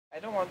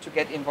don't want to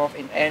get involved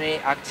in any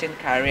acting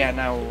career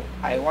now.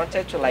 I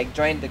wanted to like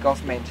join the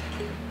government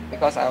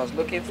because I was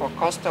looking for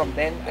custom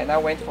then, and I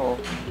went for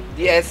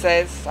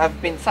DSS.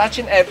 I've been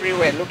searching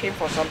everywhere looking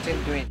for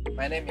something doing.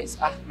 My name is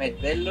Ahmed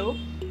Bello,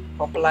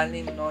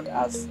 popularly known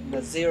as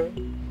Nazir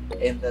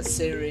in the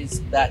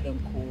series Dadin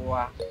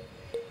Kowa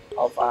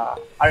of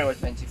Area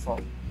 24.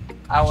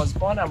 I was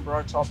born and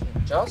brought up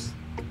in Jos.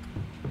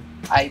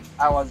 I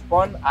was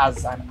born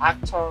as an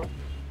actor,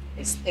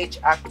 a stage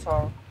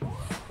actor,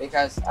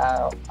 because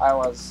I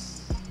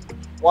was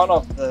one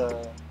of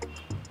the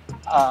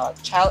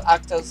child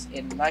actors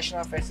in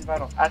National Festival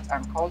of Art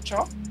and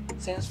Culture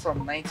since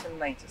from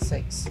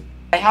 1996.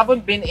 I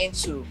haven't been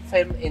into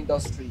film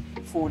industry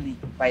fully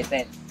by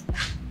then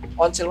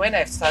until when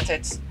I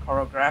started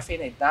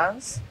choreographing a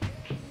dance.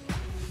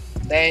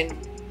 Then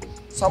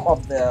some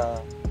of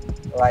the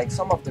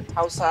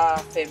Hausa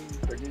film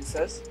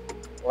producers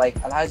like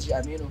Alhaji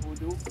Aminu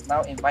Hudu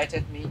now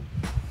invited me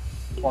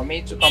for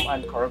me to come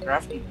and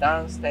choreograph the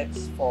dance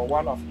steps for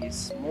one of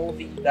his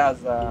movies.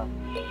 That's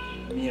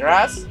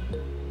Miras,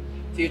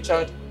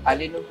 featured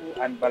Ali Nuhu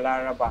and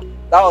Balaraba.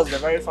 That was the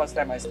very first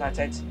time I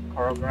started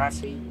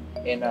choreography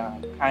in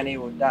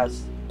Kannywood,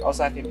 that's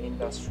also film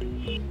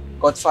industry.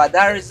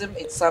 Godfatherism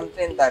is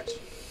something that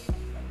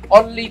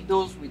only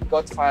those with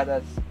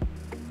godfathers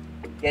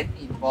get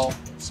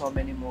involved in so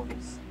many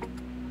movies,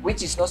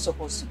 which is not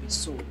supposed to be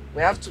so.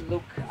 We have to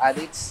look at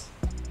it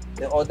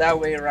the other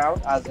way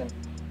around, as in,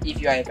 if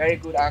you are a very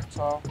good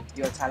actor,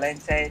 you're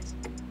talented,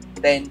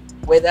 then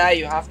whether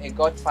you have a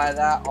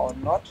godfather or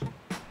not,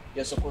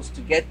 you're supposed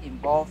to get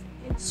involved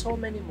in so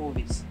many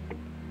movies.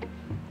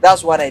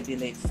 That's what I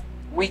believe,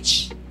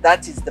 which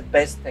that is the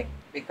best thing,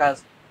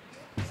 because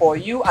for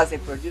you as a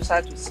producer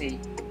to say,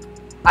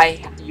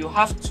 you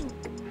have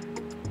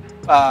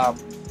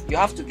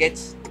to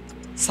get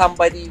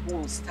somebody who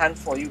will stand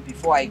for you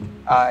before I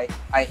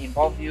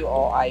involve you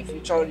or I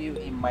feature you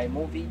in my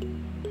movie.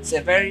 It's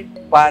a very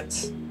bad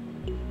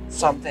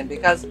something,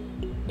 because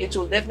it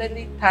will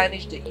definitely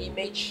tarnish the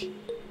image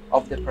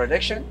of the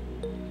production,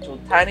 it will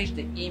tarnish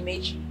the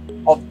image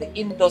of the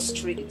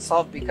industry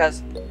itself,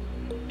 because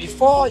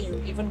before you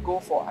even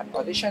go for an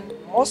audition,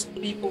 most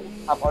people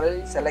have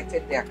already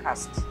selected their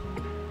cast,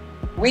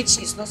 which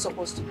is not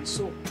supposed to be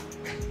so.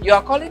 You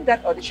are calling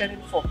that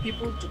auditioning for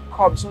people to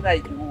come so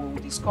that you will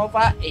discover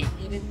a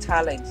hidden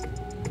talent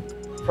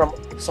from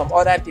some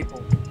other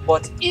people.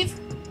 But if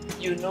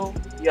you know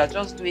you are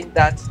just doing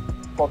that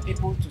for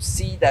people to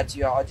see that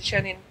you are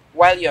auditioning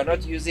while you're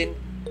not using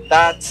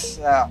that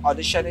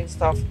auditioning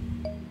stuff,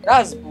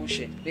 that's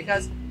bullshit,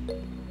 because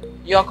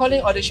you are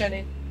calling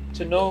auditioning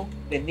to know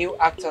the new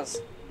actors,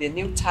 the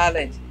new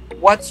talent,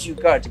 what you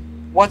got,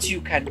 what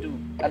you can do,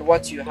 and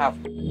what you have.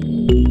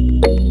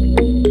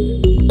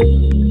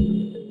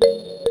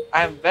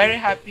 I'm very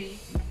happy,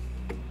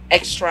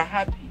 extra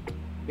happy,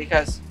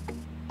 because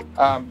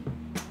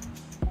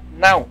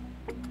now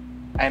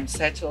I'm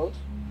settled,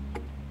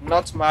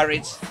 not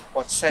married,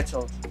 but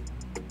settled.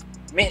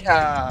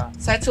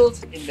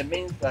 Settled in the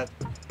means that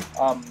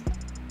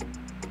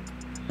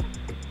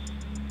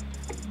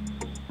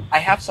I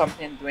have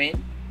something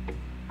doing,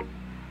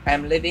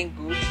 I'm living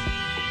good,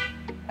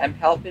 I'm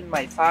helping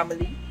my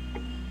family,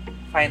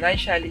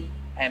 financially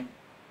I'm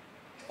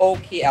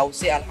okay, I will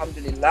say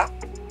Alhamdulillah,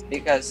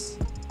 because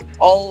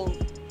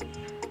almost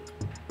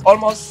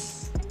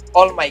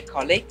all my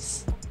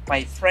colleagues,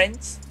 my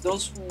friends,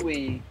 those who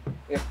we've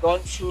gone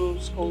through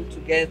school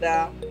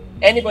together,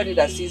 anybody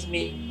that sees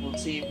me will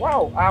say,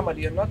 wow, Ahmad,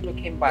 you're not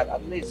looking bad,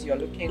 at least you're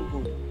looking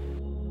good.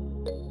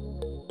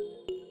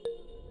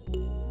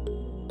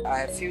 I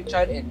have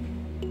featured in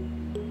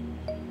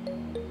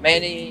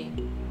many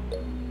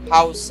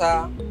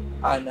Hausa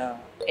and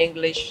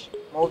English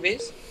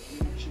movies.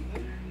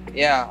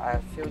 Yeah, I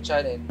have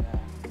featured in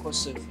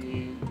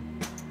Kosofi,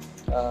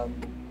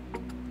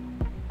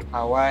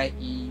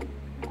 Hawaii,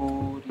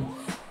 Guri,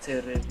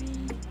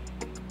 Tereri,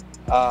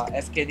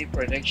 FKD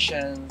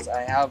Productions.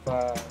 I have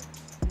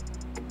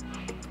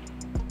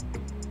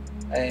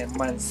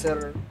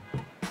Mansur.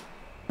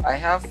 I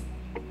have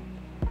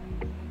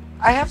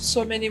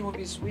so many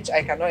movies which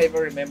I cannot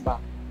even remember.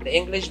 The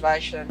English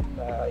version,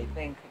 I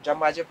think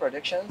Jamaji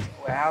Productions.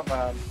 We have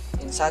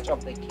In Search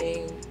of the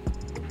King.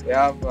 We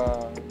have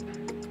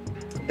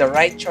The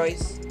Right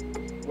Choice,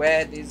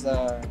 where there's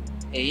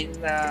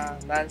Eina,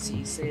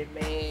 Nancy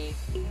Seme,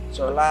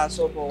 Sola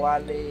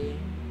Sobowale,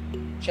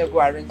 Shegu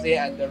Arinze,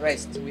 and the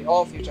rest. We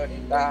all featured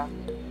in that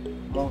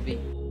movie.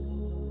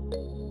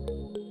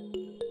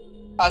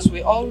 As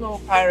we all know,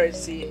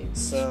 piracy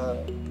is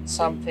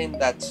something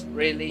that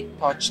really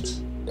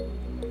touched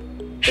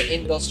the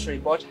industry,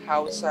 both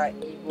Hausa,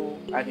 Igbo,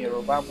 and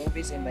Yoruba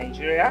movies in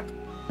Nigeria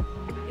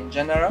in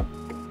general.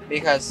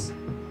 Because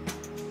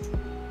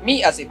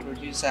me as a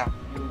producer,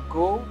 you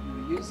go,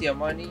 you use your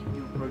money,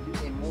 you produce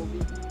a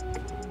movie,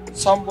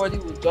 somebody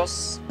will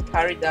just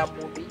carry that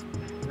movie,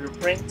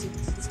 reprint it,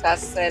 start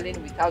selling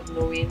without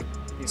knowing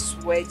the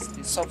sweat,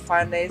 the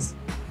sufferness.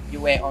 You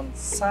were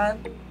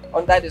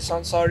under the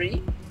sun,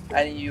 sorry,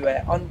 and you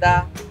were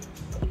under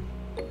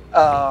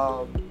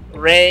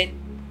rain,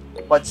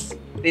 but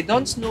they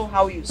don't know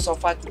how you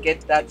suffer to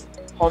get that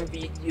home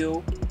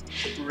video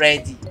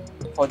ready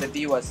for the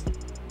viewers.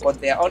 But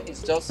their own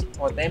is just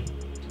for them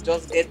to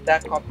just get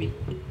that copy,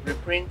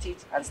 reprint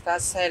it, and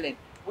start selling,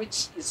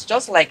 which is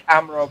just like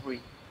armed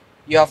robbery.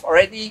 You have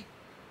already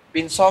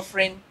been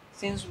suffering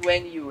since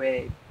when you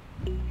were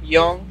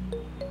young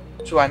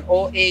to an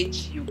old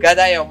age. You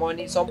gather your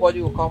money,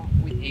 somebody will come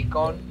with a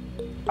gun,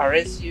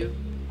 arrest you,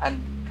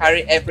 and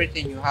carry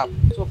everything you have.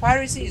 So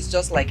piracy is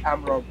just like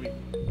armed robbery.